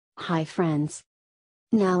Hi friends.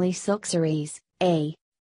 Nalli Silk Sarees, A.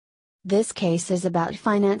 This case is about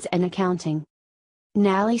finance and accounting.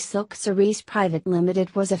 Nalli Silk Sarees Private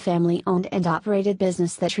Limited was a family-owned and operated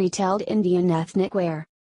business that retailed Indian ethnic wear.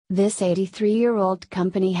 This 83-year-old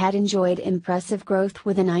company had enjoyed impressive growth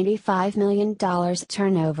with a $95 million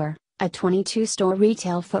turnover, a 22-store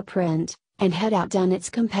retail footprint, and had outdone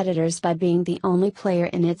its competitors by being the only player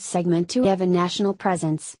in its segment to have a national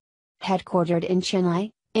presence. Headquartered in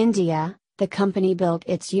Chennai, India, the company built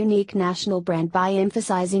its unique national brand by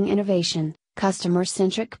emphasizing innovation,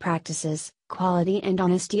 customer-centric practices, quality and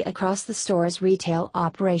honesty across the store's retail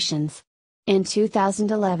operations. In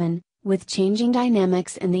 2011, with changing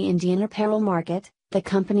dynamics in the Indian apparel market, the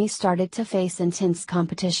company started to face intense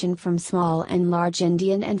competition from small and large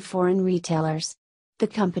Indian and foreign retailers. The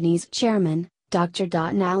company's chairman, Dr.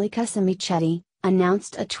 Nalli Chetty,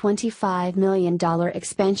 announced a $25 million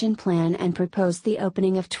expansion plan and proposed the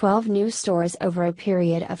opening of 12 new stores over a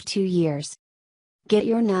period of 2 years. Get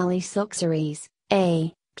your Nalli Silk Sarees,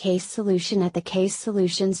 A. Case solution at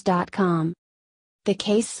thecasesolutions.com.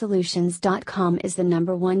 Thecasesolutions.com is the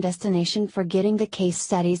 #1 destination for getting the case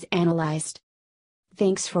studies analyzed.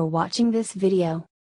 Thanks for watching this video.